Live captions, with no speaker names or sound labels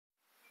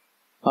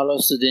Hello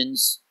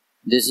students,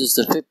 this is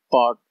the fifth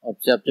part of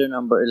chapter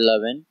number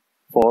 11,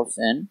 Force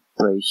and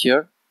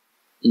Pressure.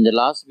 In the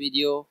last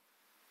video,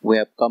 we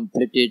have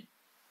completed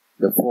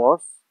the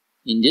force.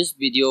 In this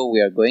video, we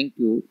are going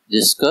to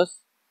discuss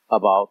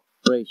about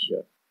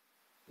pressure.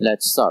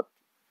 Let's start.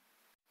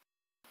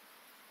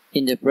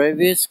 In the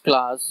previous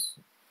class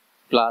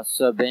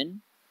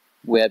 7,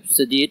 we have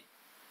studied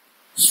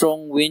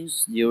strong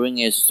winds during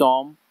a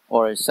storm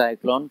or a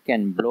cyclone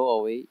can blow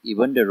away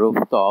even the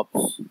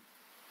rooftops.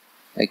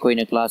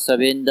 Aikoina class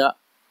 7 da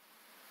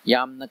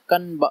yamna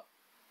kanba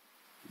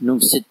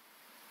nungsit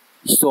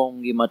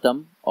storm gi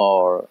matam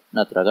or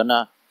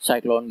natragana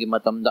cyclone gi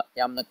matam da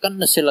yamna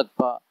kanna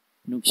silagpa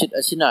nungsit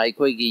asina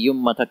aikoi gi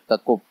yum mathakta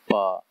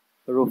koppa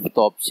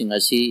rooftop sing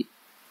asi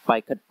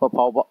paikhat pa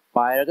phawba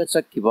pairaga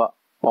chakkiba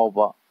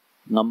phawba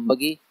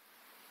ngambagi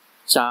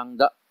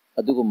changda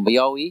adugumba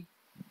yawi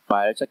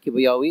paira chakkiba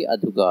yawi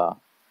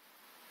aduga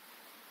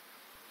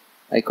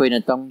aikoina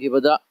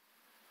tamgibada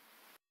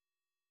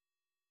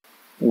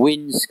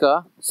winds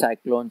ka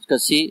cyclones ka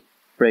si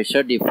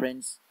pressure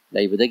difference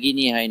laibadagi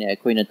ni haina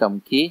aikoina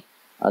tamki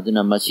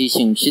aduna masi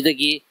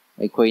singsidagi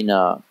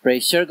aikoina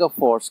pressure ka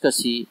force ka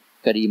si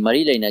kari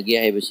mari lainage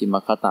haibasi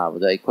makha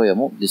tabada aikoi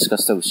amu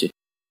discuss tausi.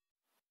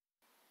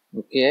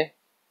 Okay,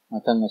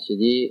 matang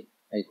asidi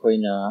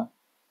aikoina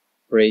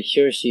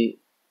pressure si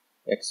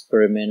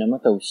experiment ama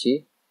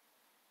tausi.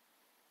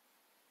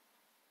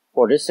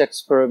 For this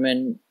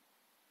experiment,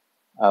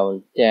 I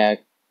will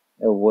take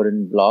a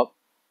wooden block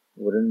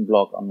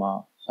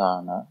ama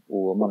sana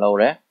u ama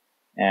laure,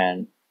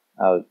 and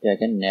I will take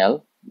a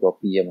nail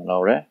yopi ama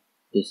laure.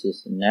 This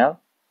is a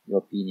nail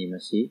yopi ni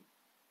masi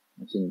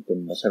machin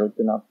tum masarut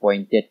na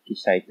pointed ki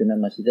side na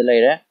masi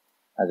dalaire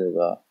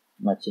aduga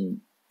machin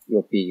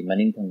yopi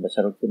maning thang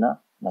basarut na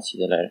masi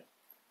dalaire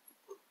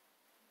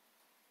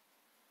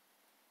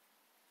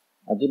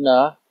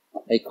aduna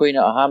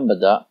aikoina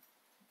ahambada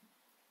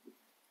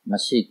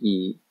masi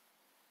ki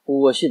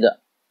u asida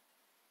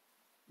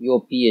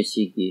yopi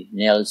asigi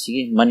nail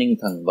sigi maning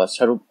thang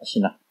basarut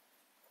asina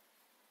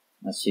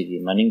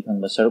masigi maning thang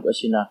basarut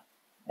asina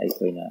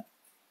aikoina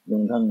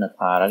lungthang na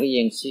tharaga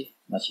yengsi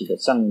masida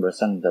changbra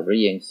changdabra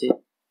yengsi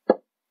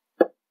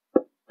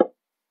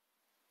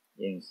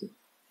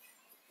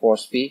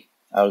force p.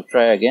 I will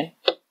try again.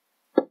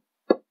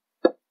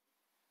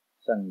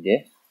 Changde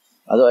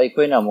ado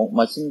aikoina mu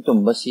machin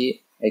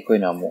tumbasi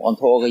aikoina mu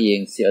onthoga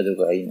yengsi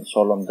aduga aina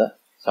solomda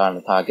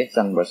sarna thage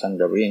changbra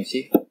changdabra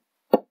yengsi.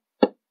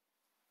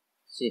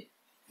 See,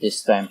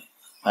 this time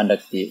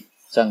handakti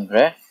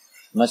changre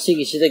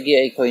masigi sidagi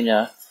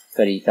aikoina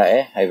kari tae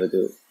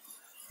haibadu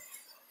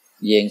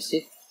yengsi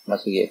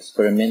masigi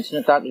experiments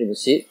na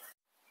taklibasi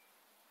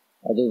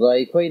aduga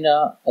aikoina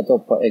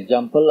atopa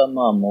example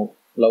ama mu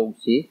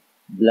lawsi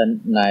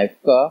blunt knife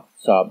ka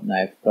sharp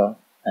knife ka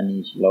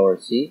ani lower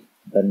si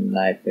blunt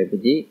knife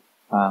haibadi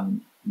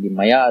hang di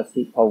maya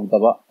si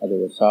thawdaba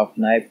aduga sharp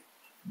knife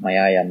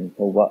maya yam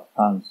thawba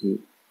hang si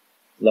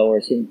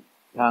lower si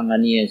hang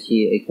ani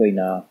si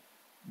aikoina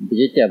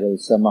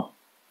vegetables sama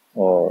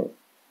or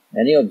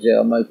any object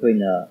ama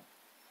aikoina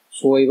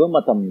soiba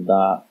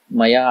matamda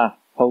maya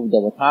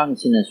thawdaba hang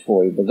sina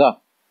soibaga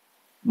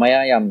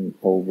maya yam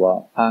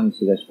thawba hang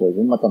siga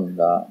soiba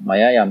matamda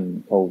maya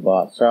yam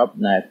thawba sharp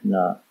knife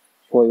na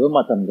soiba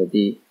matamda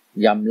di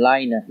yam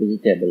laina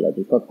vegetable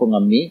adu kakko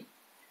ngami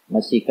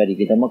masi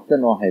karigidamakta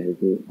no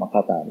haibadu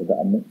makata da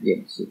amu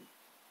yengsi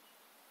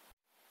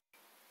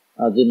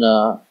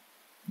aduna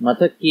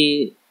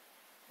mataki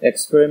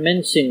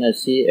experiment sing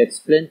asi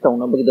explain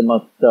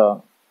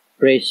tawnabagdamakta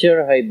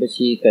pressure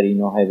haibasi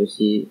karino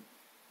haibasi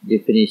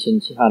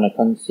definition si hana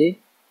khangsi.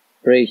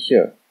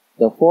 Pressure,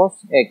 the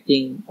force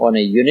acting on a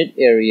unit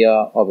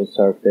area of a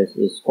surface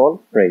is called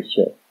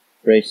pressure.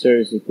 Pressure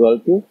is equal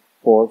to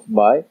force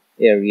by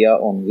area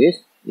on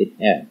which it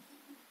acts.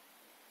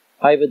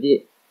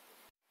 Haibadi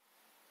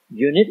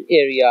unit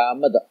area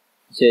amada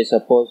say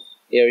suppose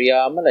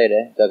area ama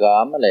laire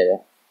jaga ama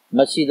laire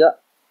masida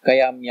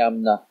kayam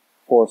yamna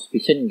force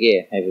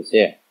pisenge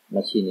haibase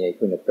masini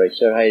aikoina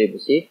pressure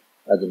haibasi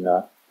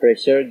aduna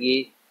pressure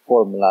gi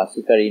formula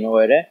si karino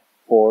ere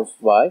force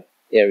by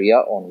area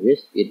on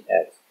which it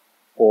acts.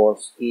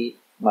 Force ki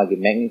magi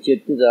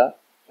magnitude to the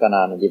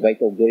kanana divide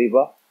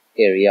tawdoriba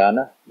area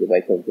na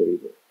divide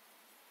tawdoriba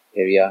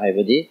area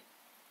haibadi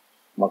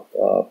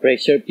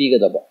pressure p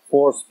gadaba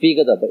force p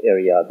gadaba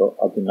area do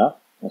aduna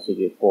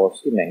masigi force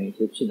ki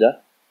magnitude sida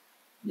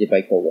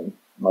divide tawgani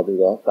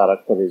maduga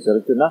tarakta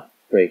result na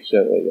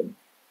pressure oigani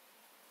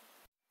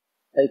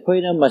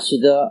aikoina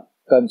masida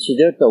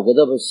consider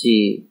tawgadaba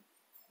si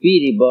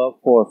piriba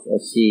force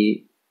asi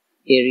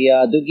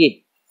area dugi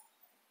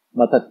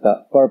matakta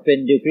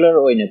perpendicular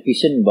oina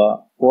pisanba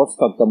force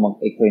kaktamak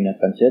aikoina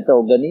consider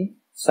tawgani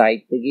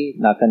side tagi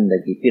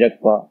nakandagi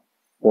pirakpa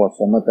force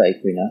amata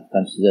aikoina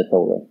consider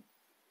tawgani.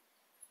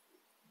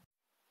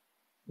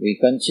 We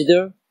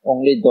consider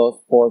only those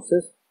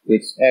forces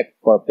which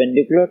act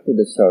perpendicular to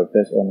the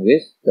surface on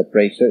which the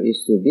pressure is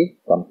to be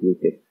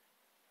computed.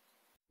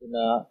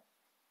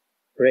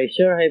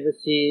 Pressure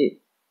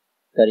haibasi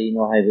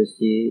karino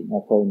haibasi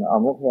nakoina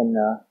amuk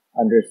henna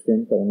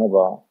understand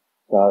taunaba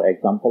sar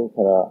example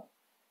khara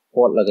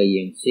quote laga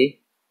yengsi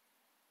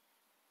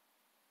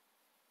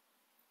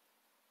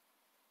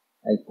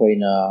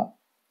aikoina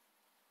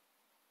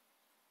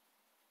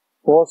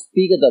force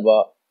pigadaba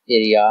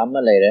area ama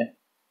leire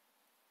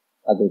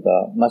aduga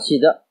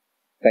masida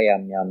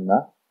kayam yamna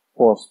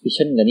force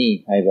pishan gani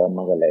haiba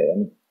amaga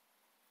leirani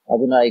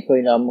aduna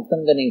aikoina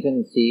amuktan ganing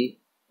si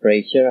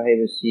pressure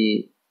haibasi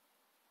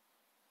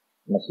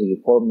masigi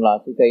formula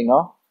si kaino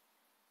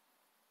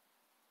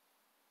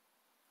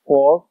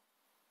force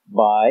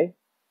by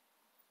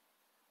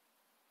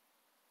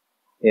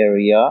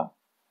area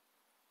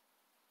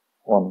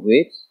on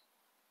which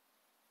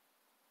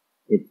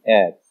it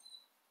acts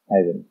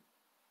haiba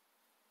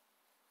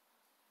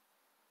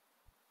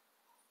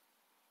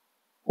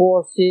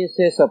force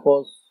se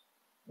suppose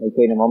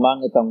aikoina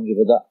mamang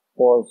tamgibada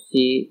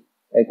force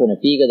aikoina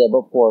pigadaba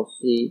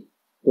force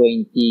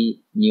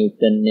 20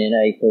 newton nena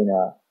aikoina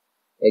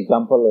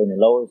example oina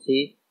lower c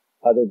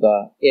aduga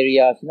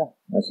area sina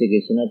masigi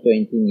sina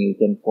 20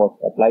 newton force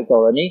apply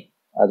torani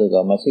aduga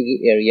masigi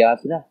area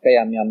sina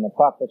kayam yamna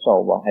pakka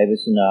chawba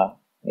haibasina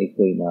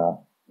aikoina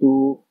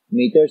 2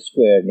 meter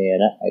square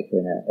nena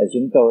aikoina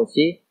assume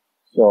torasi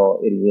so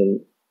it will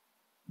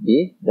be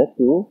the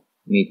 2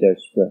 meter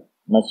square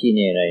machine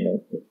nena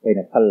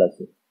kaina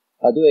khallasi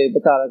adu e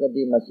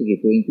bataragadi masigi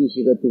 20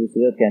 siga 2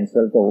 siga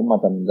cancel to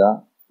matamda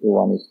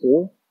 1 is to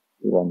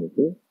 1 is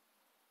to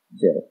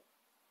 0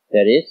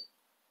 that is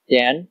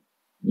 10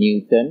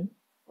 newton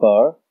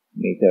per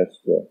meter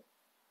square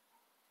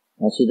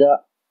masida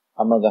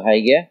amaga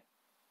haige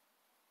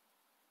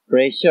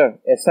pressure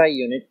SI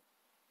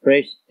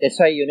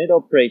unit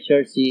of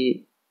pressure c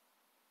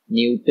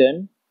newton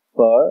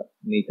per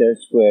meter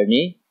square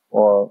ni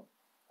or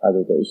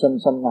aduga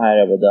isam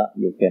hairabada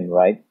you can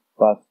write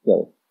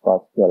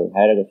pascal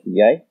hairaga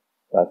siyai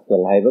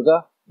pascal haibaga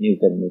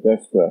newton meter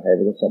square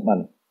haibaga saman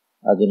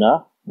aduna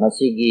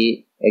masigi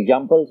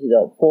example sida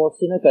force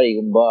sina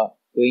karigumba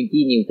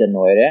 20 newton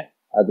oire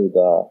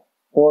aduga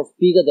force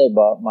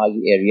pigadaba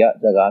magi area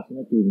jaga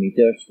sina 2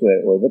 meter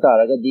square oiba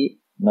taragadi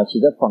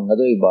masida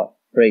pangadoiba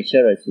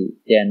pressure asi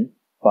 10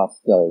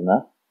 pascal na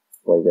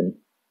oigani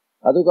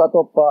aduga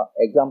toppa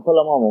example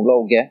ama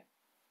mogloge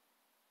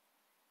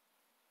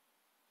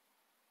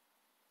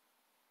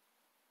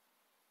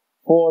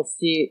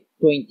force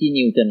 20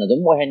 newton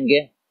adum ohenge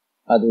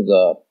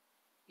aduga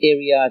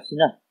area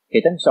sina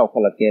ketang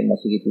saukalake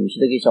masigi tu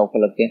sidagi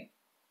saukalake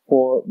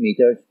 4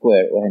 meter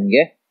square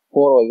ohenge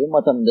 4 oibu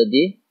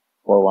matamdadi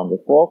 4 1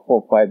 4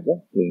 4 5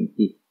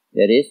 20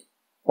 that is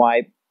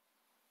 5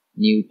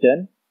 newton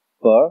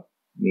per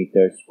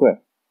meter square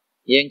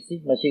yengsi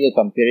masiga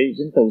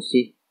comparison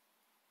tausi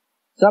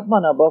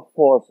sabmanaba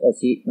force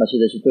asi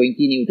masida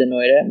 20 newton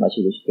oire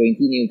masida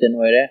 20 newton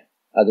oire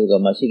aduga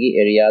masigi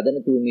area dana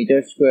 2 meter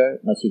square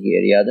masigi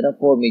area dana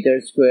 4 meter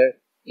square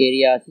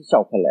area si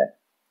saukala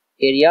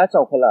area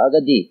saukala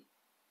agadi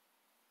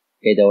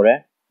kaidore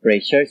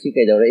pressure si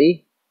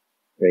kaidore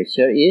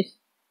pressure is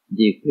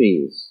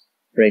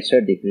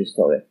pressure decrease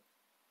tore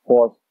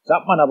force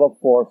sabmanaba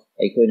force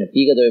aikoina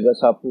piga doiba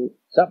sapu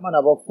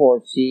sabmanaba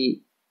force si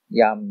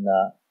yamna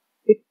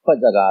pikpa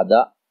jagada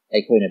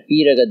aikoina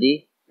piragadi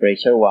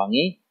pressure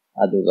wangi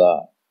aduga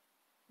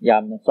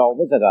yamna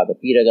chawba jagada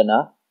piragana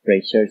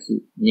pressure si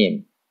name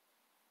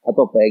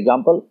atopa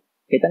example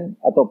ketang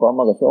atopa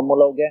amaga so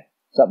amologe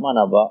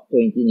sabmanaba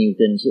 20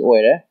 newton si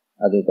oire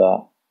aduga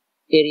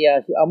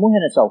area si amu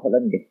hena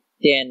chawkhalange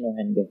 10 no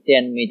henge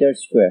 10 meter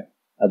square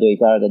adu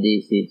itaragadi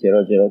si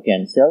 0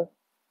 cancel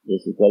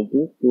is equal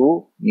to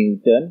 2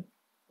 newton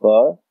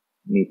per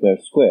meter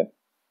square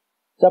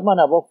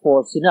sabmanaba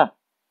force sina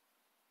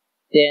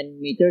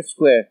 10 meter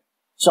square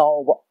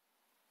chawba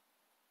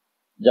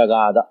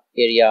jagada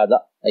area da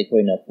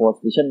aikoina force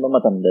vision ba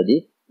matamdadi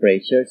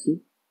pressure si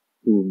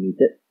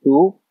 2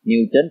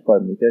 newton per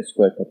meter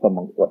square ka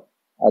pamangwa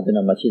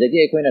aduna masidagi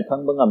aikoina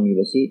khangba ngammi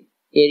basi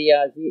area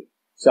si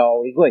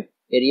chawrigoi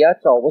area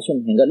chawba sum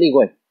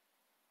hengaligoi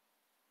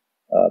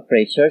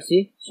pressure si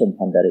sum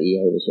handari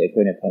hai basi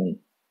aikoina khangi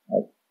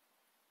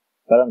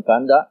karam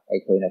kanda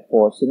aikoina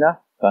force na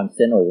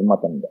constant oi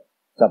matamda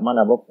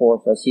sabmanaba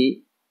force asi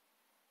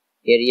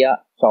area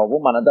chawbu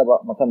manadaba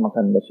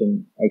makan da sum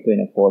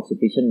aikoina force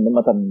vision ba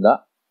matamda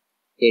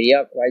area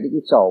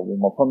kwaidagi chawbu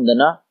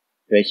mafamdana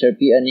pressure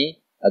p ani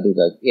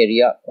aduga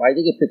area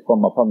kwaidagi pitpa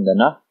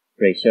mafamdana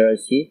pressure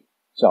si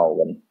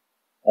chawgani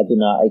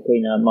aduna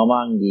aikoina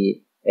mamangi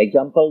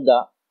example da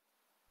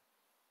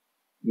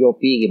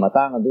yopi gi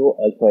matang adu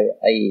aikoi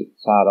ai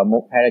saramu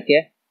hairake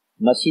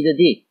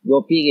masidadi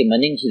yopi gi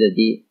maning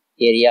sidadi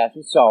area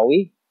si chawi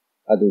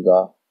aduga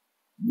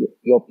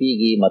yopi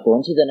gi maton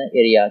sidana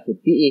area si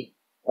pi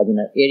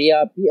aduna area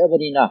pi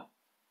abanina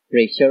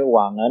pressure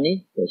wangani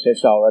pressure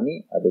chawrani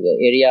aduga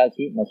area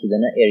si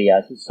masidana area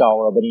si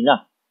chawrabanina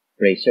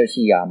pressure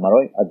si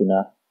yamaroi aduna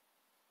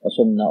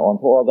asumna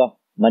onthoaga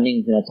maning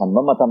sina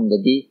thamba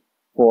matamdadi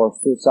force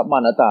su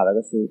sabmana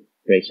taraga su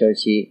pressure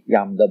si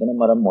yamdabana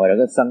maram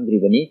moiraga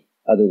sangdribani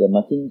aduga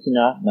machine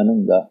sina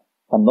manungda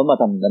ꯊꯝꯕ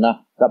ꯃꯇꯝꯗꯅ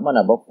ꯆꯞ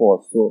ꯃꯥꯟꯅꯕ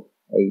ꯐꯣꯔꯁꯁꯨ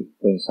ꯑꯩ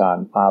ꯀꯣꯏꯟꯁꯥꯟ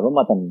ꯊꯥꯕ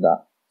ꯃꯇꯝꯗ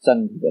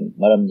ꯆꯪꯈꯤꯕꯅꯤ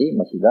ꯃꯔꯝꯗꯤ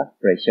ꯃꯁꯤꯗ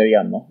pressure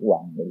ꯌꯥꯝꯅ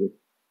ꯋꯥꯡꯕꯒꯤ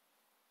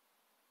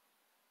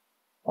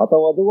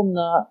ꯑꯇꯧ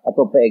ꯑꯗꯨꯒꯨꯝꯅ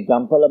ꯑꯇꯣꯞꯄ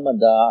ꯑꯦꯛꯖꯥꯝꯄꯜ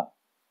ꯑꯃꯗ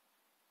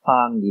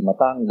ꯊꯥꯡꯒꯤ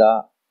ꯃꯇꯥꯡꯗ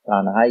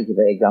ꯍꯥꯟꯅ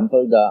ꯍꯥꯏꯈꯤꯕ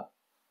ꯑꯦꯛꯖꯥꯝꯄꯜꯗ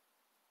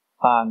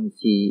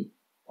ꯊꯥꯡꯁꯤ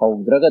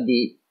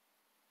ꯍꯧꯗ꯭ꯔꯒꯗꯤ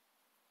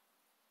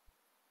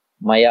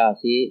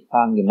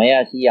ꯊꯥꯡꯒꯤ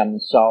ꯃꯌꯥꯁꯤ ꯌꯥꯝꯅ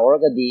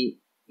ꯆꯥꯎꯔꯒꯗꯤ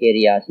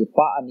ꯑꯦꯔꯤꯌꯥꯁꯤ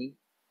ꯄꯥꯛꯑꯅꯤ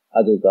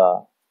ꯑꯗꯨꯒ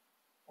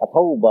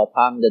ꯑꯊꯧꯕ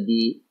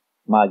ꯊꯥꯡꯗꯗꯤ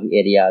ꯃꯥꯒꯤ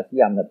ꯑꯦꯔꯤꯌꯥꯁꯤ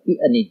ꯌꯥꯝꯅ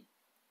ꯄꯤꯛꯑꯅꯤ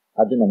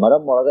ꯑꯗꯨꯅ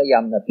ꯃꯔꯝ ꯑꯣꯏꯔꯒ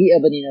ꯌꯥꯝꯅ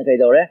ꯄꯤꯛꯑꯕꯅꯤꯅ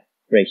ꯀꯩꯗꯧꯔꯦ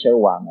ꯄ꯭ꯔꯦꯁꯔ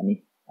ꯋꯥꯡꯉꯅꯤ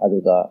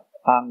ꯑꯗꯨꯒ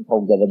ꯊꯥꯡ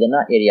ꯍꯧꯗꯕꯗꯅ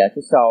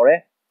ꯑꯦꯔꯤꯌꯥꯁꯤ ꯆꯥꯎꯔꯦ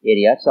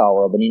ꯑꯦꯔꯤꯌꯥ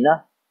ꯆꯥꯎꯔꯕꯅꯤꯅ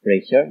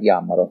ꯄ꯭ꯔꯦꯁꯔ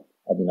ꯌꯥꯝꯃꯔꯣꯏ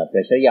ꯑꯗꯨꯅ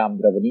ꯄ꯭ꯔꯦꯁꯔ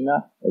ꯌꯥꯝꯗ꯭ꯔꯕꯅꯤꯅ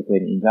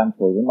ꯑꯩꯈꯣꯏꯅ ꯏꯟꯖꯥꯡ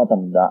ꯁꯣꯏꯕ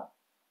ꯃꯇꯝꯗ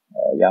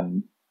ꯌꯥꯝ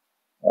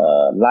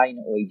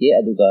ꯂꯥꯏꯅ ꯑꯣꯏꯗꯦ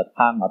ꯑꯗꯨꯒ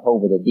ꯊꯥꯡ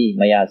ꯑꯊꯧꯕꯗꯗꯤ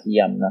ꯃꯌꯥꯁꯤ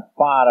ꯌꯥꯝꯅ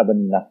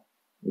ꯄꯥꯔꯕꯅꯤꯅ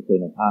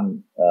ꯑꯩꯈꯣꯏꯅ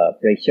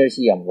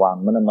ꯄ꯭ꯔꯦꯁꯔꯁꯤ ꯌꯥꯝ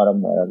ꯋꯥꯡꯕꯅ ꯃꯔꯝ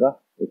ꯑꯣꯏꯔꯒ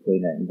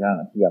ꯑꯩꯈꯣꯏꯅ ꯏꯟꯖꯥꯡ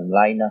ꯑꯁꯤ ꯌꯥꯝ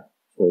ꯂꯥꯏꯅ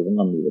ꯁꯣꯏꯕ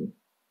ꯉꯝꯂꯤꯕꯅꯤ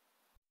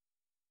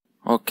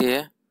okay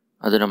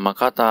aduna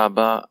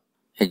makataba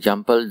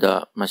example da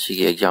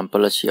masigi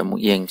example asi amu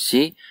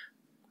yengsi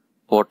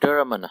porter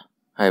amana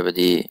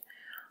haibadi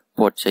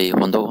pot chai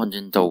hondo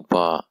honjin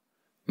taupa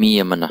mi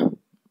amana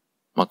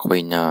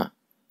makoina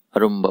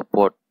arumba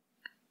pot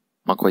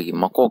makoigi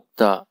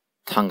makokta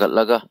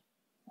thangatlaga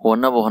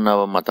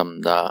honaba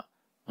matamda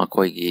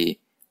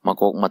makoigi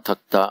makok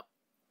mathakta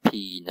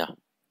phina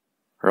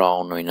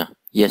round oina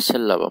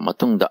yesellaba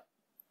matungda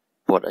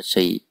pot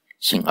achai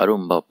sing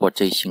arumba pot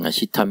chai sing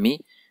asi thami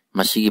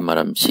masigi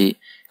maramsi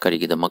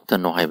karigidamakta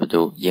no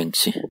haibadu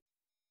yengsi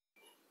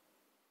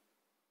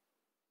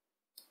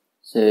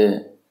se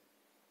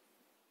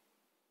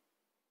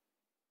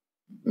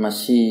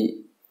masi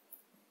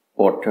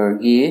porter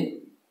gi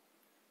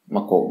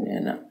makok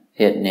nena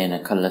head nena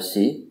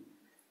khalasi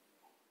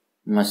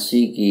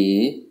masigi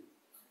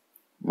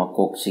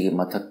makok sigi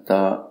mathakta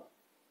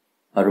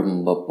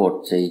arumba pot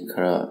chai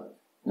khara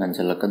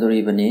nganjalakadori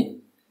bani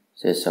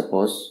say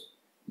suppose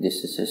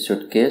this is a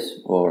suitcase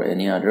or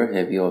any other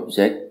heavy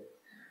object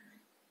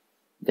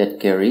that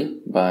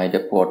carry by the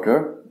porter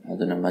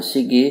aduna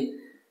masigi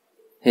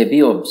heavy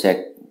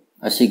object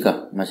asiga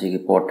masigi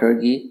porter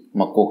gi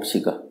makok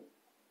siga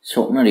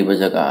sokna riba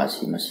jaga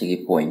asi masigi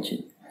point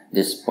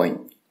this point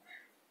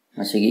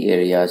masigi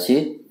area si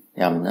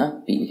yamna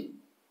p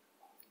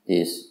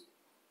this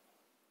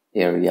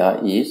area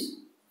is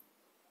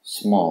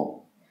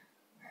small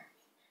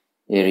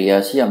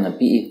area si yamna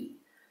p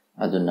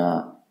aduna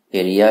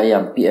area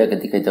yam p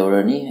agadi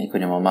kaidawrani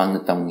aikona mamang na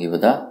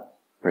tamgibada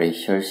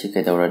pressure si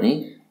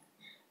kaidawrani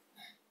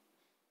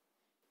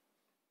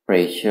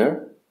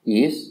pressure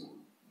is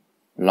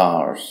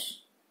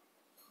large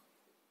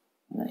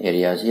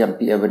area si yam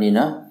p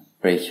abanina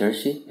pressure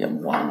si yam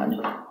wangani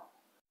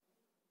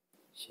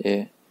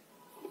se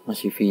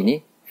masi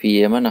fi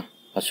amana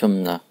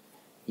asumna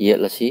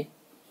yetlasi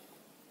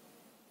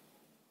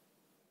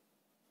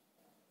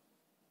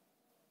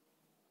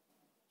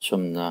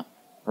sumna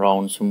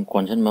round sum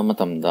konjan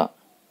mamatamda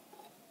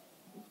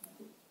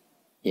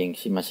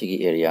yengsi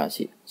masigi area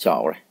si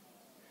chawre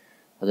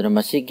aduna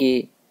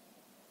masigi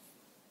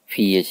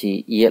fi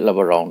asi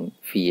yetlaba round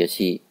fi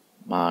asi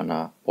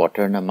mana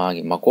porter na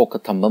magi makok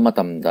thamba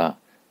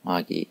matamda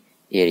magi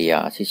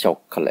area si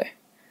chawkhale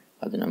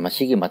aduna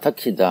masigi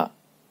mathaksida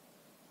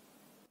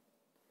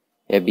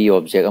heavy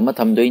object ama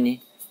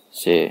thamdoini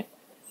se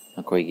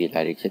akoi gi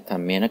direct se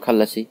thammena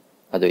khallasi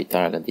adoi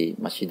taragadi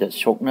masida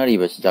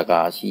soknariba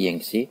jaga si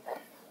yengsi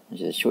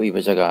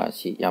shoiba jaga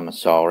si yama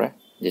chawre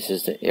this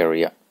is the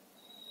area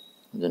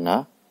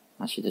aduna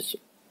masida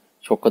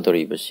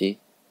sokadoriba si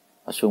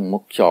asung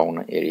muk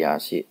chawna area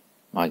si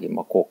magi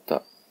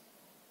makokta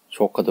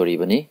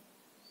sokadoribani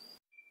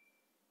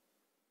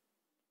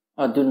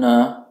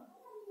aduna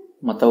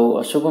matau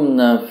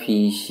asugumna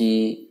fi si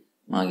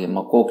magi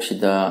makok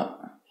sida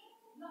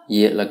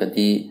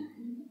yetlagadi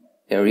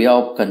area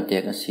of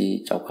contact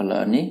asi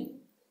chawkhalani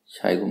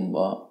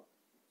saigumba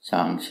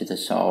sang sida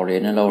chawre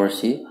na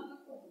lowersi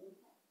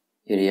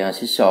area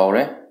si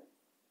chawre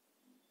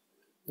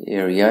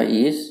area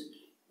is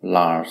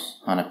large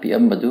ana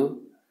pm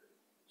badu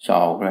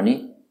chawgrani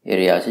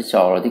area si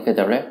chawradi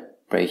kadare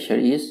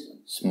pressure is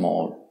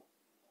small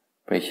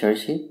pressure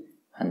si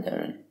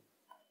handarani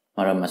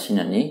mara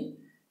masinani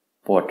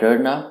porter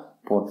na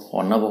pot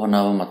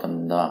honaba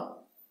matamda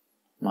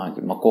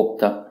magi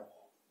makokta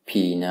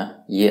phina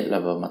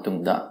yetlaba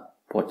matungda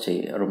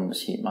potchai arum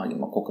si magi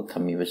makokta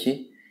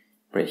thamibasi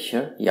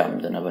pressure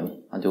yamdanabani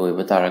adu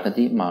oiba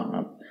taragadi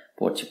magna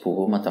potchi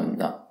pubu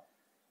matamda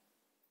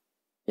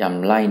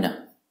yam laina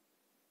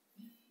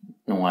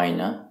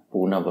nungaina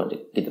punaba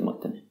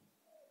kidamaktani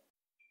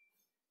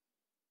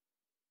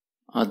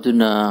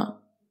aduna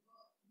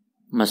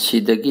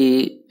masidagi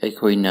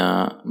aikoina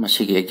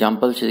masigi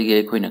example sidagi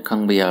aikoina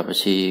khangba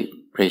yabasi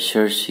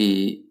pressure si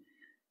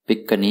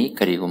pikkani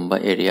karigumba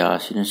area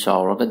sina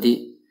chawragadi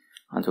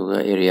aduga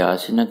area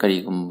sina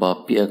karigumba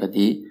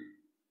piagadi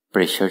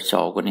pressure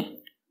chawgani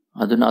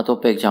aduna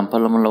atop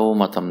example amalo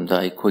matamda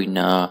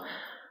aikoina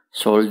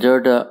shoulder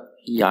da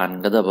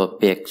ꯌꯥꯟꯒꯗꯕ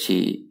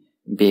ꯕꯦꯒꯁꯤ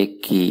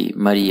ꯕꯦꯒꯀꯤ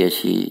ꯃꯔꯤ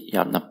ꯑꯁꯤ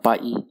ꯌꯥꯝꯅ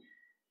ꯄꯥꯛꯏ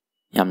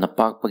ꯌꯥꯝꯅ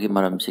ꯄꯥꯛꯄꯒꯤ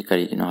ꯃꯔꯝꯁꯤ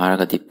ꯀꯔꯤꯒꯤꯅꯣ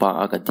ꯍꯥꯏꯔꯒꯗꯤ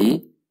ꯄꯥꯛꯑꯒꯗꯤ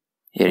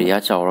area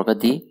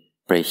ꯆꯥꯎꯔꯒꯗꯤ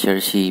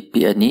ꯄ꯭ꯔꯦꯁꯔꯁꯤ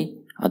ꯄꯤꯛꯑꯅꯤ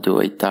ꯑꯗꯨ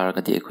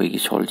ꯑꯣꯏꯇꯥꯔꯒꯗꯤ ꯑꯩꯈꯣꯏꯒꯤ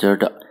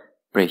ꯁꯣꯜꯖꯔꯗ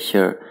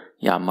pressure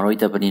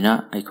ꯌꯥꯝꯃꯔꯣꯏꯗꯕꯅꯤꯅ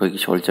ꯑꯩꯈꯣꯏꯒꯤ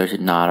ꯁꯣꯜꯖꯔꯁꯤ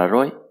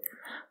ꯅꯥꯔꯔꯣꯏ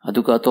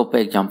ꯑꯗꯨꯒ ꯑꯇꯣꯞꯄ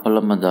ꯑꯦꯛꯖꯥꯝꯄꯜ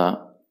ꯑꯃꯗ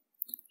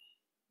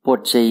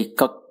ꯄꯣꯠꯆꯩ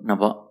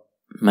ꯀꯛꯅꯕ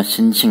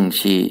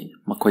ꯃꯦꯁꯤꯟꯁꯤꯡꯁꯤ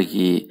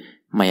ꯃꯈꯣꯏꯒꯤ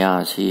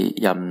ꯃꯌꯥꯁꯤ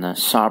ꯌꯥꯝꯅ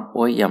ꯁꯥꯔꯞ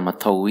ꯑꯣꯏ ꯌꯥꯝꯅ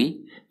ꯊꯧꯏ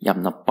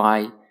ꯌꯥꯝꯅ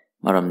ꯄꯥꯏ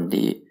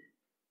ꯃꯔꯝꯗꯤ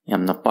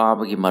ꯌꯥꯝꯅ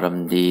ꯄꯥꯕꯒꯤ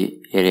ꯃꯔꯝꯗꯤ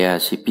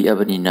ꯑꯦꯔꯤꯌꯥꯁꯤ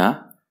ꯄꯤꯛꯑꯕꯅꯤꯅ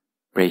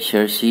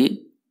ꯄ꯭ꯔꯦꯁꯔꯁꯤ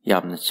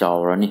ꯌꯥꯝꯅ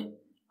ꯆꯥꯎꯔꯅꯤ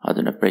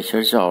ꯑꯗꯨꯅ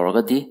ꯄ꯭ꯔꯦꯁꯔ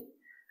ꯆꯥꯎꯔꯒꯗꯤ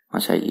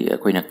ꯉꯁꯥꯏꯒꯤ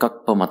ꯑꯩꯈꯣꯏꯅ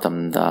ꯀꯛꯄ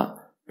ꯃꯇꯝꯗ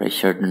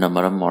ꯄ꯭ꯔꯦꯁꯔꯗꯨꯅ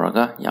ꯃꯔꯝ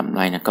ꯑꯣꯏꯔꯒ ꯌꯥꯝ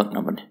ꯂꯥꯏꯅ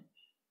ꯀꯛꯅꯕꯅꯤ.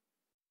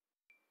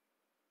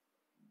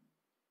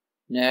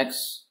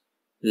 Next,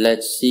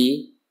 let's see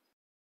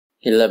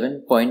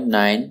 11.9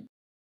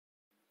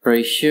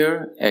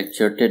 Pressure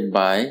exerted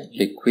by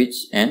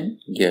liquids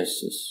and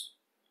gases.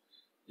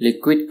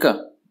 Liquid ka,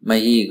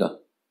 mahi ka,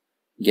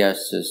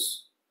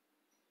 gases,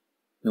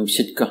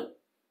 nungsit ka.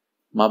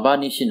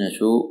 Mabani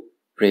sinasu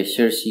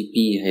pressure CP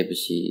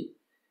haibasi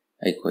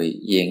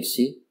aikoi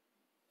yengsi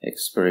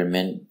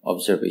experiment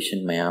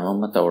observation mayama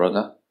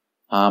matauraga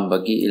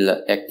bagi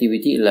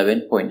activity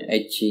 11.8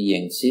 chi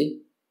yengsi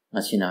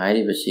masina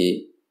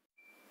hairibasi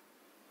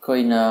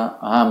koina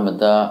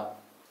ahamada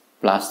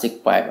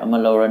plastic pipe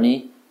ama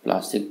laurani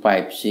plastic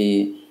pipe si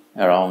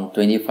around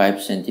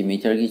 25 cm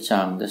gi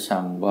chang da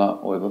sangba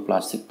oiba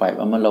plastic pipe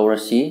ama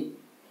laurasi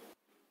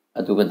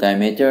aduga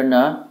diameter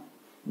na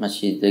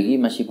masidagi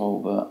masi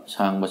phauba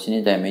sangbasini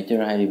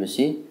diameter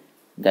hairibasi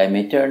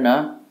diameter na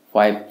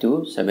 5 to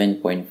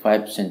 7.5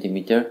 cm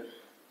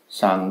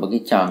sangbagi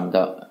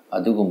changda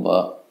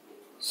adugumba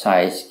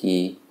size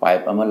ki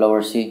pipe ama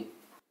laurasi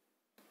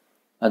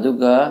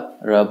aduga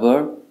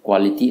rubber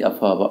quality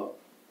afaba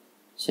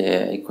se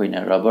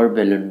aikoina rubber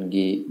balloon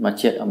gi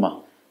machet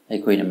ama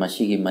aikoina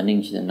masigi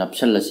maning sida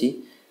napsallasi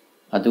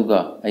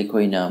aduga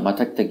aikoina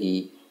mathaktagi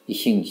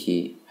ising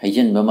si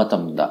haijenba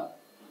matamda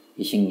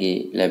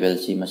isingi level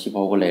si masi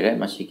phauga leire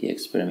masigi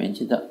experiment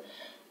sida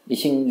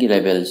isingi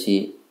level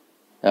si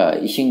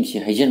ising si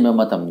haijenba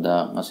matamda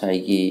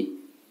masaigi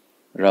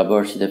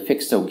rubber sida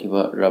fix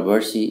tawkiba rubber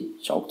si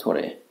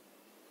chauthore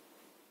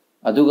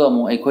aduga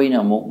mu aikoina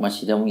mu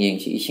masida mu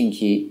yengsi ising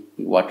si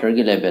water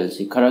gi level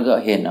si kharaga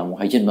hena mu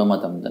haijenba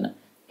matamdana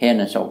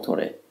hena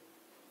chauthore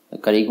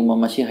kariguma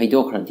masi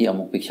haidokhradi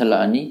amu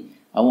pixela ani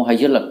amu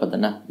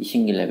haijelakpadana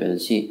ising gi level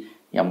si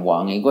yam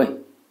wangi goi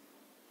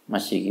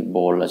masigi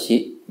ball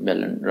asi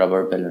balloon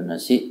rubber balloon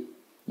asi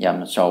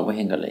yam chauba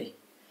hengalai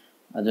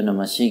aduna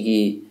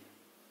masigi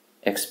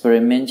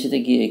experiment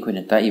sidagi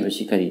aikoina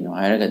taibasi karino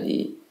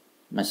hairagadi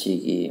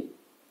masigi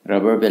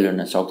rubber balloon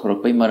na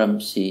chauthorpai maram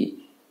si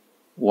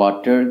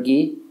water gi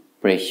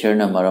pressure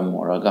na maram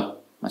moraga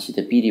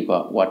masida piriba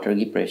water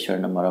gi pressure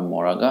na maram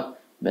moraga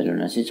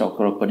balloon asi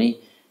chauthorapani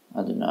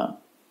aduna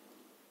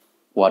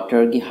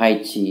water gi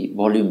height si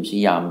volume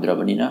si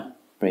yamdrabanina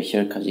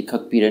pressure khaji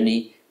khak pirani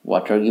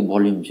water gi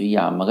volume si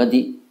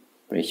yamagadi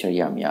pressure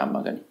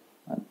yamagani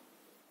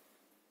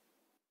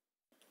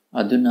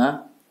aduna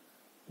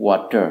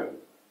water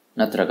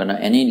natragana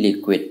any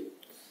liquid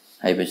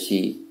haibasi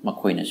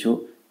makoina su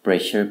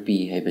pressure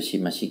p haibasi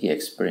masigi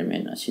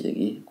experiment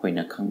asidagi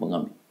koina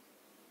khangbangami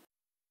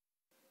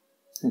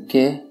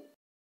okay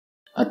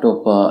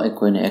atopa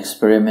aikoina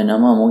experiment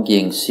ama mo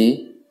gengsi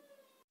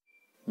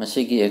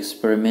masigi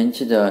experiment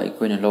sida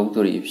aikoina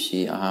logdoribsi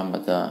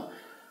ahambada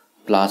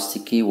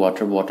plastic ki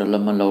water bottle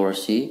ama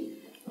lowersi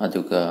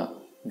aduga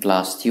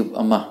glass tube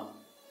ama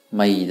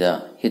maida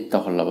hit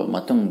tawhalaba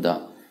matungda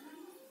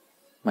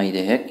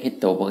maida hek hit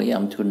tawbaga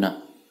yam thuna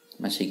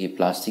masigi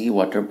plastic ki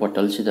water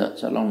bottle sida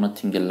chalongna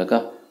thingelaga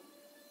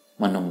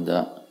manungda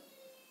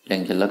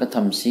lengjelaga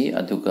thamsi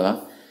aduga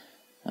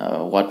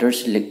water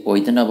leak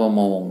oidanaba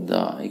mawongda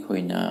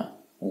aikoina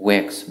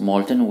wax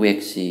molten wax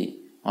si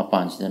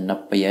mapan sida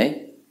nappayai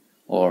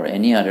or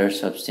any other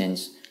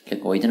substance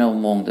leak oidanaba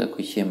mawongda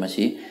kuise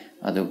masi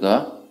aduga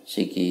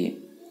sigi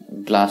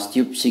glass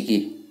tube sigi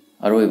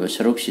aroiba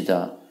saruk sida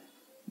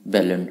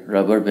balloon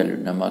rubber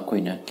balloon nama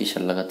koina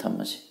kisalaga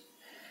thamasi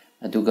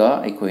aduga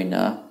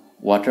aikoina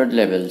water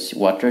levels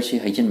water si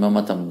haijenba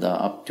matamda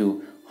up to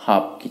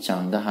half ki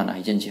changda hana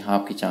haijen si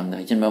half ki changda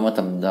haijenba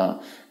matamda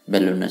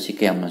balloon si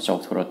kayamna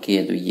chauthorake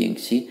adu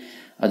yengsi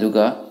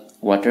aduga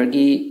water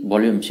gi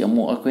volume si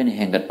amu akoina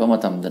hengatpa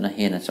matamdana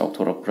hena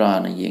chauthorakpra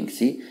na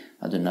yengsi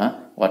aduna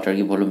water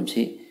gi volume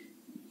si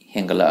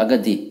hengala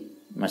agadi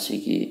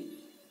masigi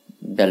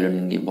balloon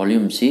gi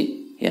volume si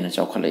hena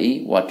chaukhalai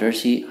water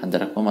si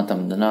handarakpa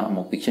matamdana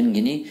amu picture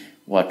gini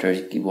water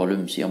ki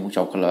volume si amu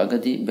chaukhala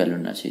agadi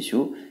balloon si su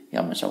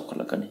yamna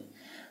chaukhalakani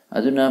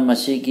aduna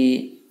masigi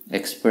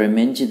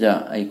experiment sida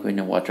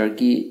aikoina water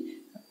ki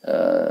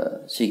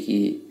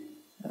sigi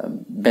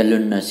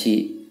balloon si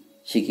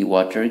sigi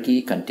water ki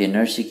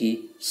container sigi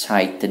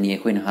side tani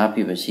aikoina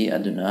happy basi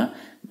aduna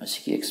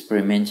masigi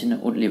experiment sina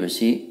utli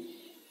basi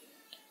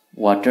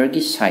water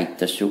ki side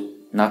tasu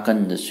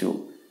nakan dasu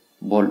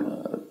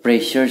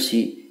pressure si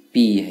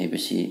pi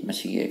haibasi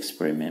masigi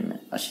experiment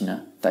asina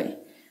tai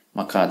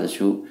makada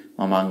su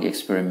mamang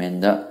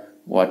experiment da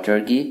water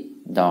gi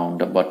down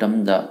the bottom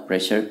the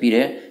pressure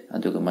pire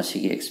aduga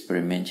masigi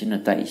experiment china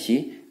tai si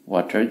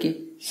water gi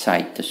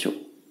side ta su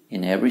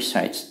in every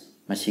sides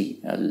masigi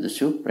adu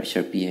su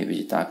pressure pi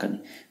haibasi ta kan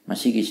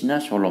masigi sina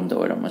solom da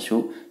oram masu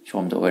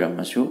som da oram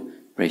masu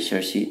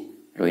pressure si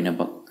loina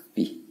bak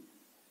pi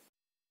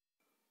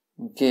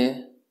okay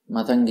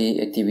matangi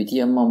activity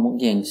amma muk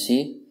yengsi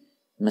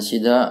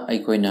masida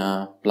aikoina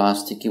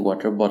plastic ki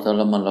water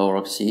bottle ama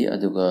lawraksi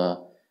aduga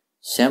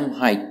same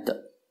height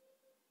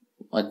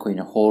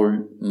aikoina hole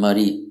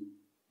mari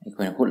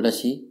aikoina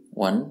hutlasi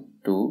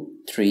 1 2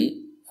 3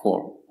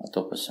 4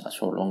 atopas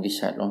aso longi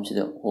side lom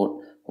sida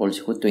hole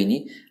si huttoini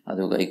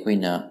aduga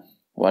aikoina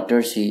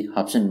water si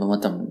hapsan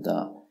bamatam da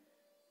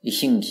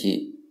ising si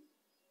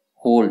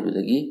hole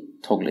dudagi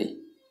thoglei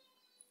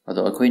ado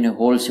aikoina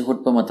hole si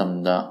hutpa matam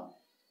da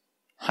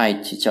height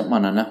si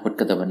chapmanana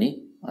hutkadabani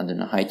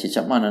aduna height si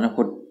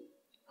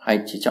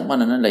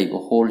chapmanana laibo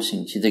hole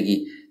sing sidagi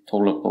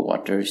thoglakpa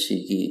water si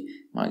gi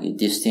magi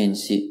distance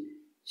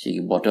si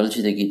gi bottle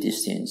sidagi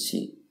distance si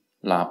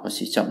lapa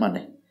si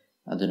chapmane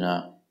aduna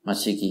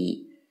masigi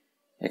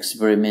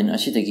experiment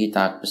asidagi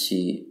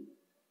takpasi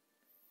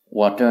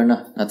water na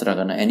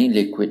natragana any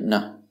liquid na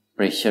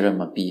pressure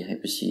mapi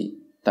haipasi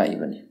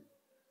taibani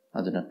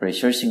aduna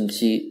pressure sing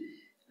si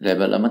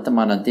level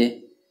amatamanade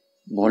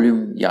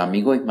volume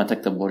yamigoi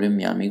matakta volume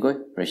yamigoi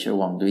pressure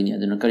wangdoini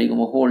aduna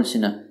kariguma hole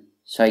sina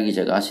saigi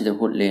jaga sida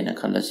hutle na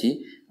khalasi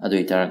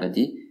adoi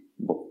taragadi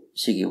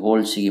sigi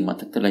hole sigi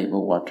matakta laiba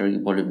water gi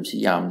volume si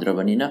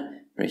yamdrabani na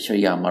pressure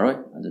yamaroi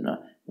aduna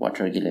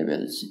water gi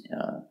level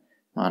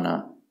mana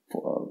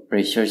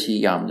pressure si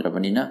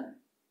yamdrabani na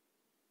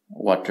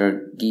water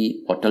gi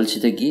bottle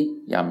sidagi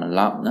yamna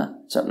lapna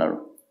chatlaro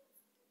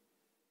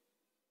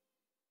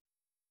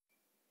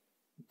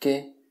okay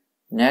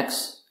next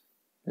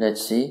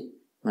let's see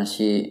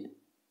masi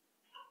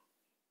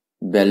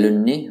balloon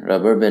ni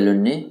rubber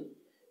balloon ni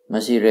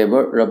masi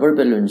rubber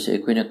balloon se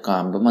koina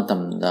kamba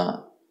matamda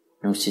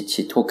nungsit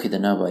si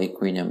thokidana ba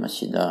koina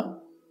masida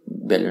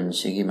balloon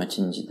se gi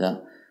machin jida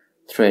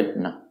thread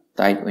na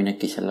tight oina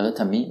kisalaga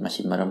thami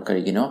masi maram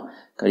karigino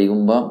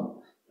karigumba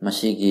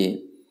masi gi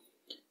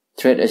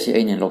thread asi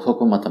aina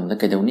lothokpa matamda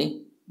kedawni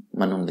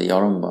manungda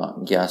yaramba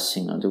gas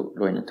sing adu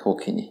loina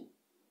thokini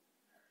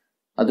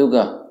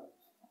aduga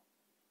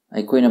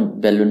aikoina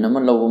balloon nama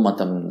lawa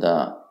matamda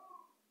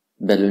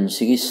balloon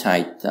sigi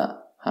side ta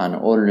han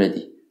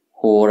already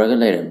horaga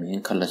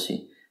lairami khalasi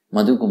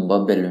madugumba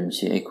balloon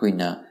si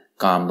aikoina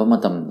kamba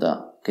matamda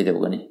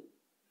kedawgani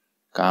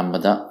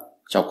kambada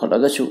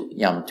chawkhalaga su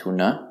yam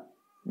thuna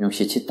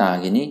nungsichi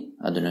tagini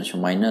aduna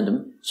sumaina dum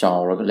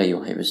chawraga layo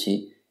haibasi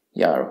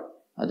yaro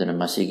aduna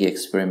masigi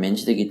experiment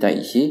dagi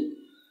taisi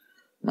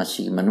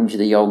masigi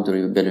manungsida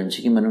yawdori balloon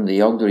sigi manungda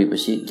yawdori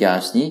basi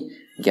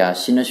gas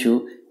sina su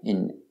in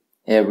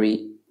every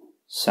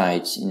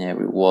sides in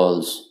every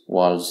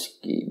walls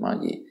ki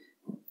magi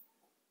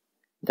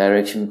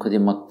direction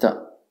kudimakta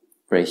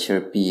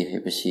pressure p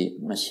hebasi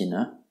masina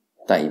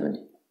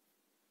taibani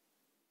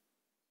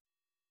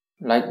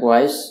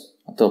likewise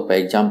to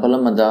example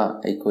amada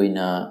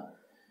aikoina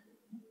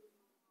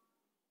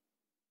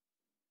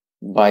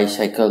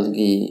bicycle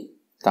gi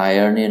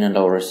tire ne na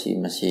lawrasi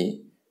masi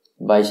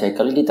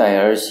bicycle gi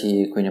tire si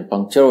koina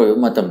puncture oy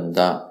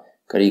matamda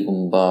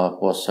karigumba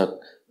posak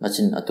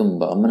machin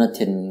atumba amana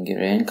thin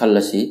giren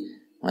khalasi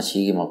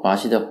masigi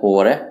mapasida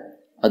hore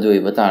adoi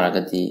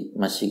bataragati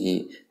masigi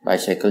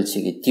bicycle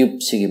sigi tube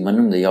sigi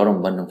manumda yarum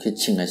banum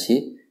khitching asi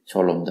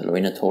solomda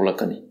loina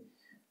tholakani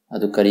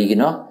adu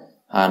karigino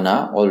hana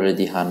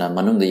already hana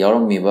manumda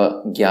yarum miba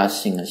gas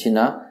sing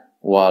asina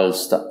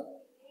walls ta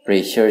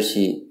pressure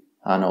si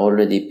hana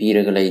already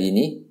piraga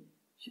laidini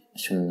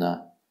sumna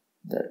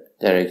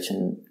direction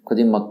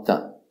kudimakta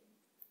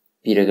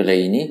piraga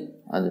laini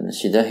aduna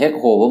sida hek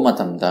hoba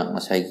matamda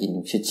ngasai gi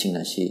nuksit sing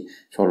asi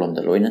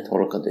solomda loina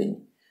thorakadoini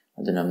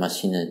aduna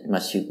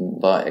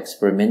masigumba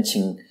experiment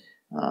sing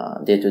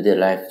day to day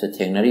life to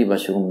thengnari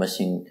basugumba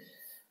sing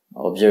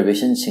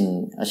observation sing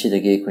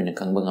asidagi koina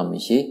khangba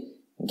ngamisi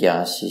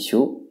gas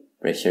issue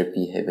pressure p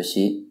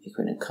hebasi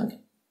koina khang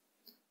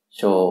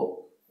so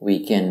we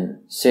can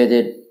say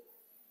that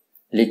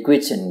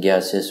liquids and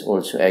gases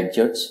also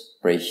exerts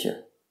pressure.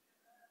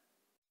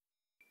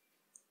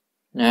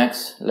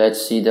 Next,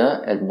 let's see the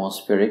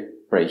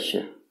atmospheric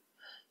pressure.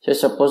 So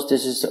suppose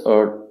this is the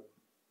earth.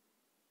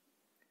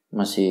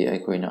 Masi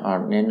aikoina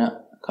earth nena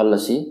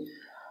khalasi.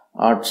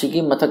 Earth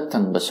sigi mathak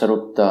thangba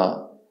sarukta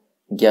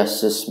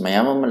gases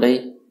mayam amalai.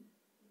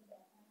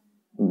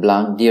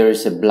 There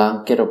is a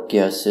blanket of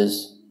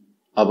gases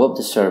above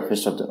the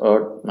surface of the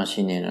earth.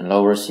 Masi nena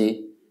lawrasi.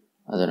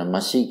 Adana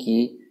masi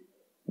ki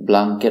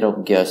blanket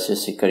of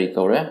gases sikari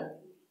kaure.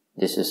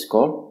 This is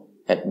called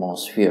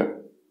atmosphere.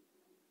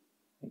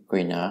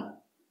 Koina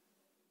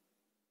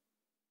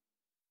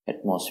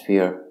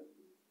atmosphere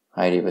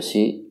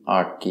hairibasi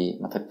art ki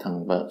mathak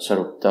thangba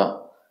sarukta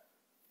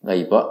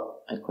laiba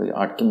aikoi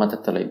art ki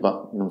mathak ta laiba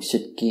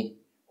nungsit ki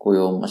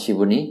koyom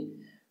asibuni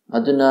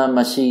aduna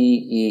masi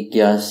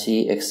gas si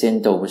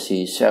extend tawbasi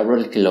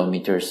several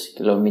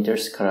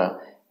kilometers khara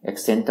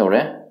extend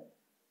tawre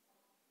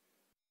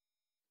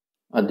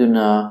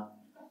aduna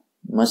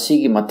masi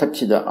gi mathak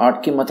sida art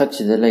ki mathak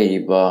sida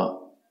lairiba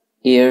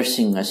air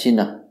sing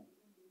asina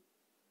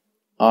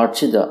art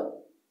sida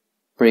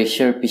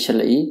pressure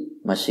pisalai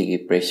masi gi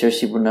pressure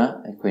sibuna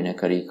akoina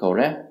kari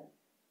kaure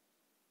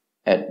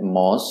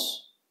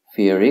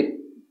atmospheric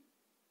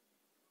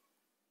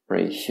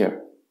pressure.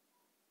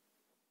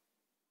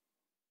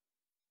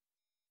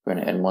 When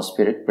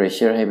atmospheric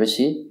pressure hai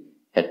basi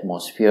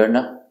atmosphere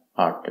na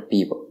art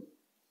pibo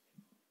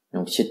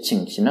nungsit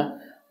sing sina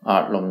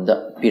art lomda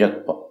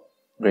pirakpa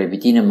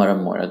gravity na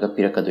maram moraga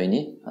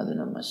pirakadoini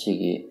aduna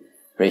masigi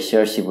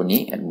pressure sibuni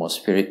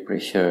atmospheric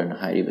pressure na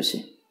hai basi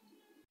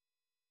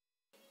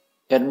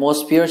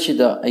atmosphere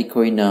sida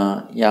aikoina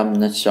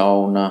yamna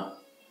chawna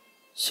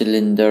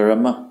cylinder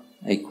ama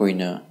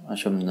aikoina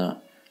asumna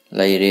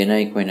lairena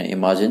aikoina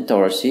imagine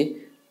tawrasi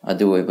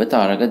adu oiba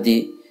taragadi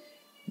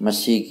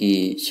masigi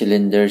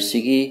cylinder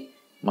sigi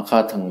makha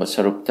thangba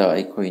sarukta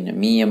aikoina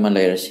mi ama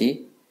lairasi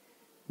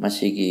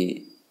masigi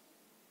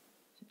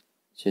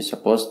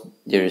suppose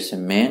there is a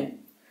man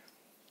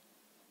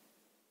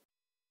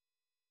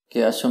ke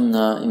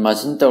asumna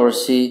imagine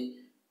tawrasi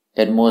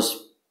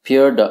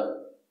atmosphere da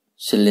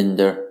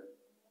cylinder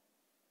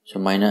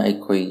sumaina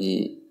aikoigi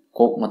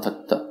kok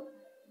mathakta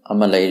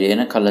ama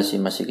lairena khalasi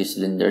masigi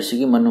cylinder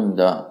sigi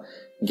manungda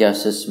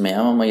gases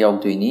mayam ama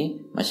yaudini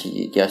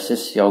masigi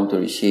gases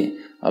yaudurisi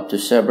up to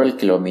several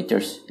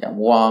kilometers yam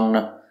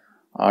wangna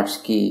arts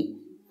ki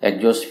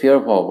exosphere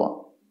pawa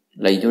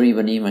laiduri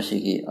bani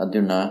masigi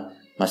aduna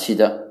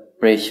masida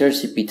pressure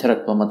si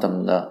pitharak pa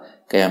matamda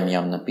kayam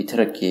yamna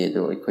pitharake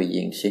do ikoi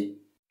yengsi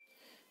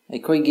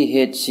ikoi gi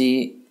head si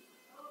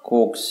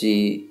kok si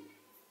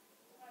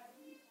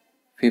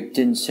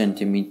 15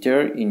 centimeter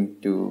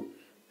into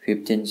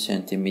 15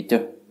 centimeter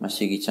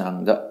masigi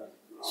changda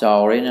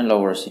chawrena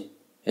lowersi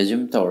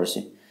assume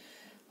tawrsi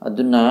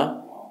aduna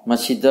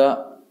masida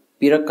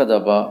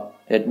pirakadaba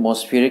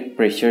atmospheric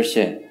pressure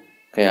se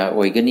kaya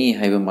oigani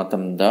haiba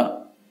matamda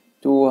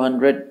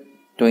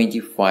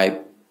 225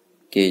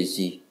 kg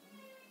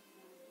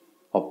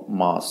of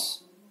mass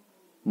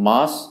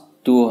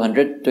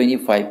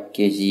 225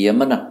 kg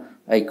amana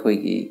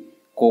aikoigi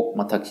kok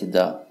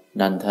mathaksida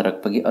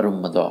nandharakpagi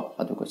arummado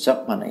aduga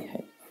chap manai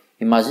hai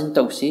imagine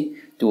tawsi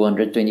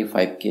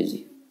 225 kg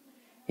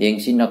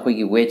yengsi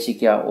nakoigi weight si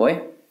kya oi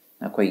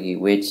nakoigi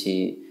weight si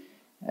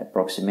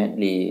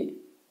approximately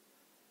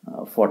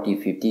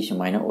 40-50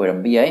 sumaina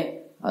oirambi ai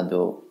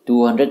ado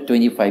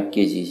 225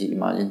 kg si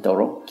imagine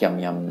tawro kyam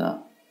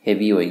yamna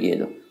heavy oige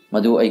do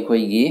madu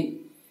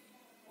aikoigi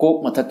kok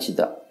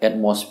mathaksida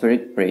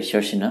atmospheric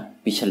pressure sina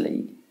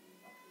pisalai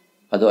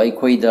ado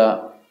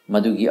aikoida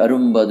madugi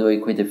arumba do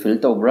aikoida feel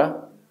tawbra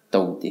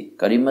tawti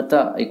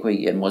karimata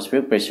aikoigi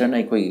atmospheric pressure na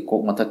aikoigi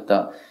kok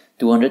mathakta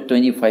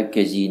 225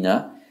 kg na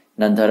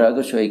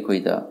nandharaga so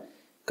aikoida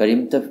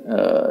karimta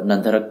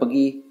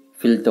nandharakpagi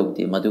feel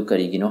tawti madu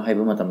karigino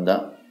haiba matamda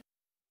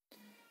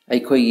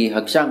aikoigi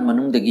hakchang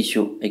manungdagi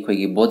shu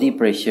aikoigi body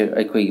pressure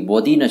aikoigi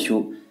body na shu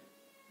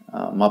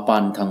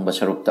mapan thangba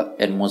sarukta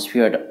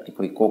atmosphere da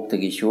aikoi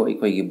koktagi shu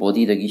aikoigi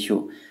body dagi shu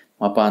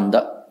mapan da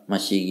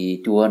masigi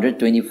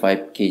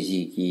 225 kg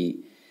ki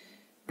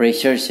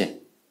pressure se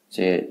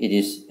it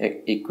is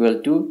equal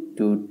to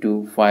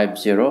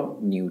 2250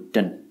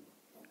 newton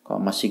ko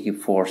masigi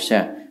force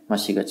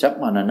masiga chap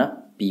manana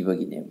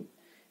pibagi ne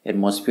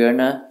atmosphere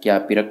na kya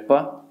pirakpa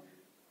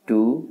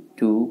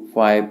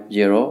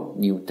 2250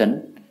 newton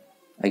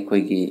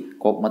aikoigi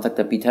kok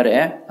matakta pithare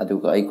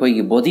aduga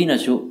aikoigi body na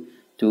su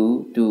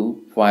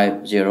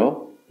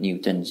 2250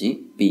 newton ji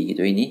pi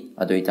gidoini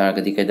adoi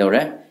taragadi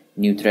kaidore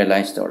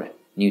neutralize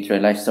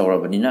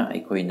tawrabanina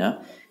aikoina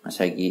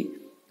asagi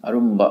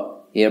arumba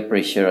air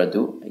pressure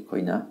adu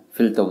aikoina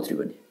fill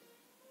tawtribani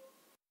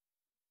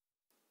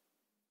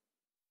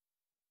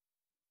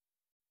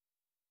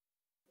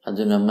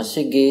aduna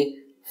masigi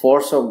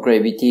force of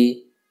gravity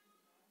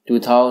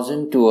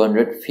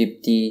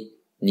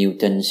 2250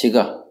 newton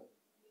siga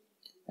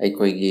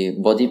aikoigi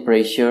body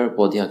pressure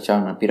body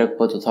hakchang na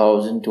pirakpa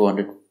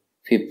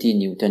 2250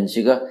 newton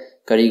siga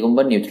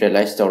karigumba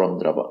neutralize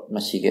tawramdraba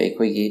masigi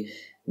aikoigi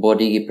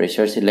body gi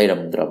pressure si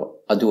leiramdraba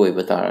adu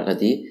oiba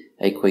taragadi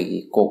aikoigi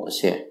kok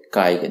se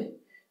kaigani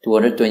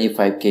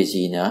 225 kg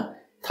na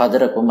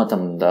thadarakpa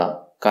matamda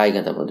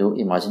kaigadabadu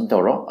imagine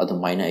tawro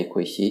adumaina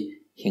aikoisi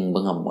hingba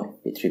ngammoi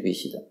prithvi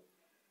sida.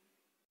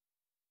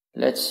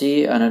 Let's see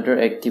another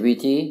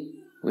activity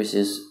which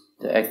is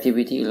the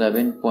activity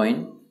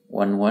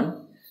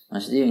 11.11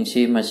 asdi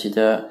ingsi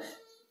masida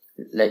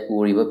like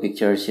uriba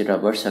picture si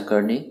rubber sucker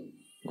ni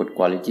good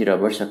quality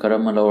rubber sucker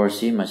ma lower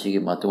si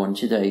masigi maton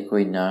sida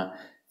aikoina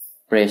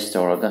press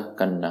tawraga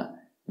kanna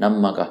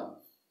nammaga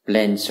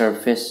plain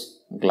surface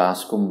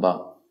glass kumba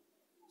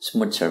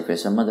smooth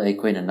surface amada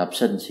aikoina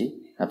napsan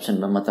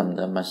ba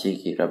matamda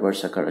masigi rubber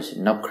sucker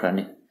si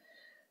napkhrani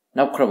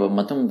napkhraba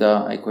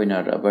matungda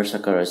aikoina rubber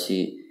sucker si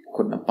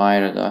khutna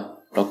pairaga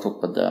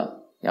lokthokpada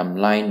yam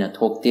line na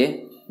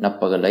thokte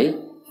nappaga lay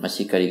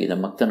masi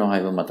karigidamaktano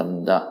haiba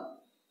matamda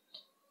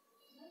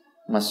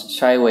mas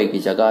shaiwai ki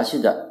jaga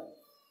asida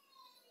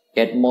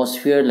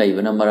atmosphere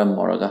laibana maram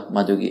moraga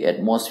madugi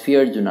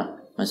atmosphere duna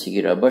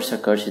masigi rubber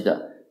sucker sida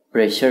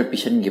pressure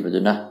pisan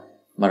gibaduna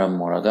maram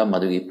moraga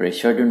madugi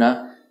pressure duna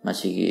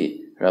masigi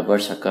rubber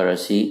sucker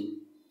asi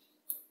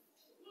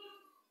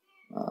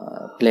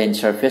plain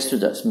surface to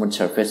the smooth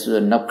surface to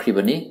the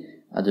napkribani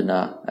aduna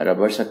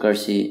rubber sucker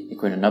si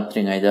ikoina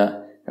naptringaida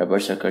rubber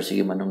sucker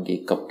si manungi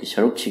cup ki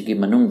saruk si gi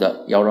manungda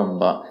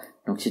yauramba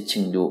nuksit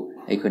chingdu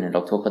ikoina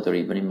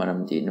lokthokadori bani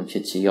maramdi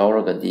nuksit si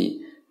yauragadi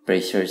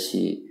pressure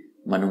si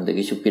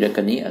manungdagi su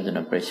pirakani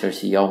aduna pressure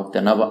si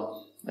yauktanaba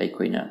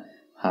ikoina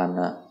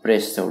hana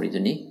press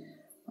tawriduni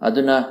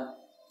aduna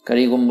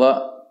karigumba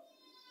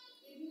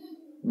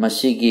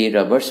masigi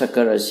rubber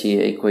sucker asi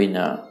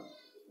ikoina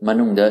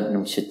manungda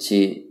nuksit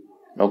si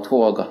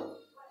lokhthoaga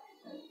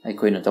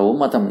aikoina tawu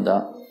matamda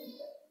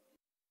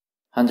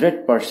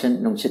 100%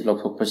 nungsit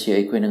lokthokpa si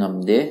aikoina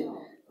ngamde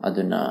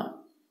aduna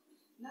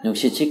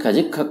nungsit si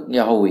khajik khak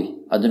yahawi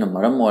aduna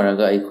maram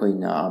waraga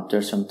aikoina after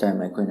some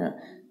time aikoina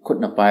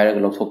khutna pairaga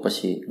lokthokpa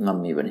si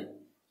ngammi bani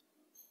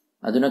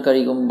aduna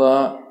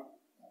karigumba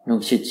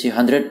nungsit si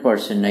 100%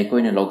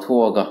 aikoina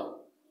lokthoaga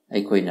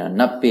aikoina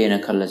nappe na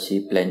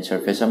khalasi plain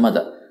surface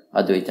amada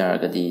adu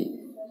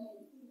itaragadi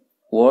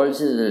world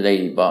is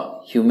laiba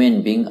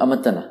human being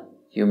amatana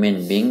human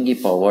being gi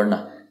power na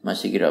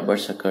masigi rubber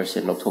sucker se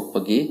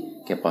lokthokpagi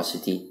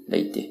capacity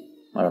laite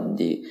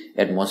maramdi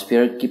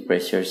atmosphere ki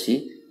pressure si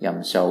yam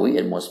chawi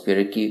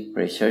atmosphere ki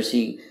pressure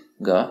si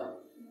ga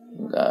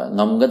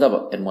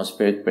ngamgadaba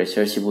atmospheric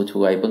pressure si bu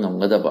thuai ba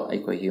ngamgadaba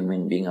aiko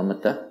human being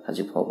amata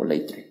haji phawa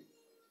laitre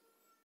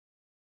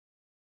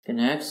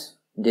next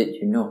did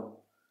you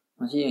know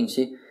masi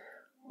yengsi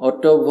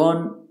Otto von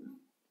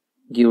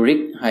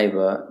Guericke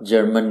haiba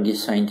German gi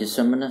scientist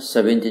amana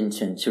 17th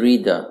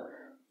century da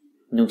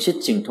nungsit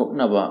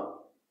chingthoknaba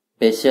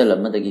vessel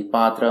amadagi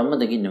patra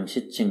amadagi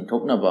nungsit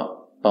chingthoknaba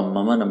pam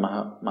amana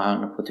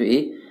mahakna phuthui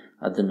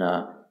aduna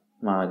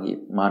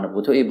mana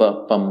phuthui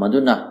ba pam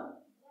maduna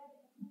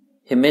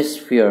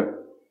hemisphere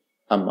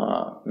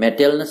ama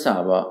metal na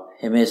saba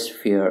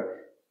hemisphere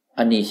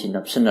ani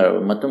sinapsanar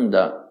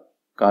matungda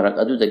karak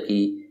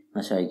adudaki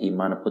ngasai gi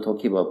mana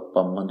phuthoki ba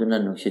pam maduna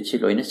nungsit si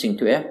loina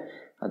chingthue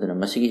aduna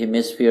masigi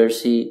hemisphere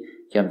si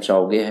yam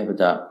chauge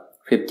haibada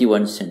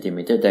 51 cm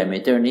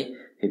diameter ni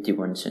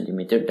 51 cm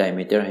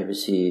diameter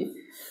haibasi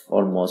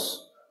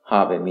almost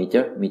half a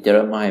meter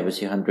ama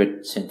haibasi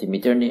 100 cm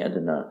ni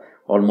aduna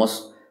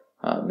almost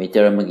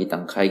meter amagi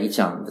tangkhai gi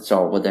chang da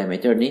chauba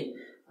diameter ni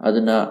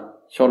aduna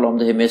solom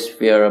the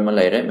hemisphere ama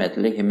laire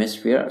metallic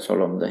hemisphere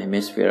solom the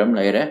hemisphere am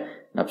laire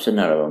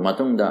napsanara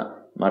matungda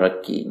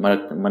marak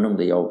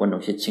manungda yauba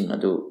nungsit ching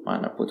adu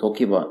mana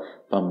puthokiba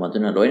pam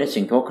maduna loina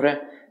chingthokre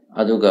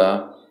aduga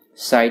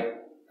side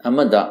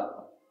amada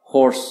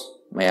horse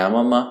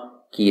mayamama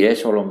kire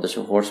solom da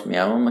su horse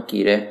mayamama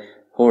kire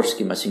horse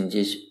ki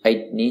masingji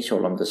 8 ni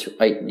solom da su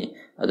 8 ni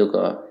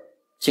aduga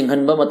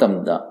chinghanba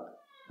matamda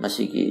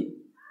masigi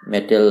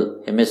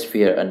metal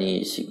hemisphere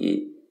ani sigi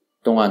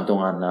tongan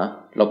na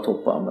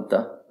lokthokpa amata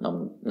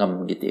ngam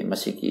gite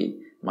masigi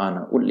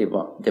mana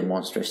uliba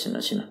demonstration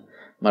asina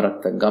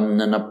marakta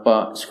gamna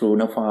nappa screw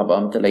na faba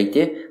amta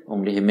laite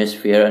only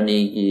hemisphere ani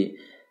gi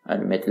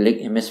metallic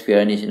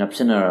hemisphere ni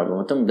sinapsanara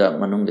matungda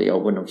manungda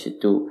yauba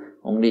nungsitu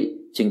only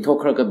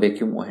chingthokraga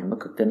vacuum ohenba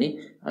kaktani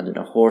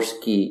aduna horse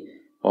ki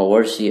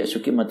power si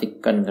asuki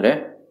matik kangre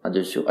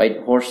adusu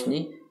 8 horse ni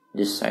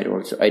this side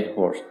also 8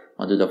 horse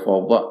aduda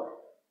fawba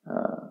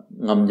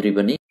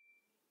ngamdribani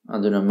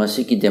aduna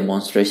masiki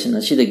demonstration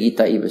asidagi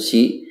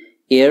taibasi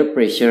air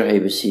pressure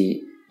haibasi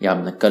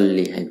yamna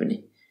kalli haibani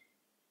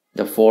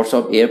the force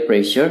of air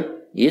pressure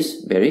is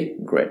very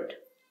great.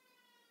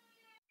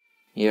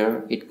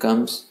 Here it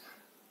comes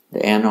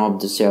the end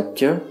of the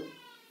chapter.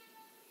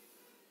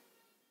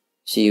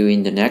 See you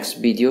in the next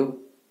video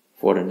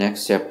for the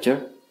next chapter.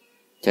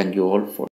 Thank you all for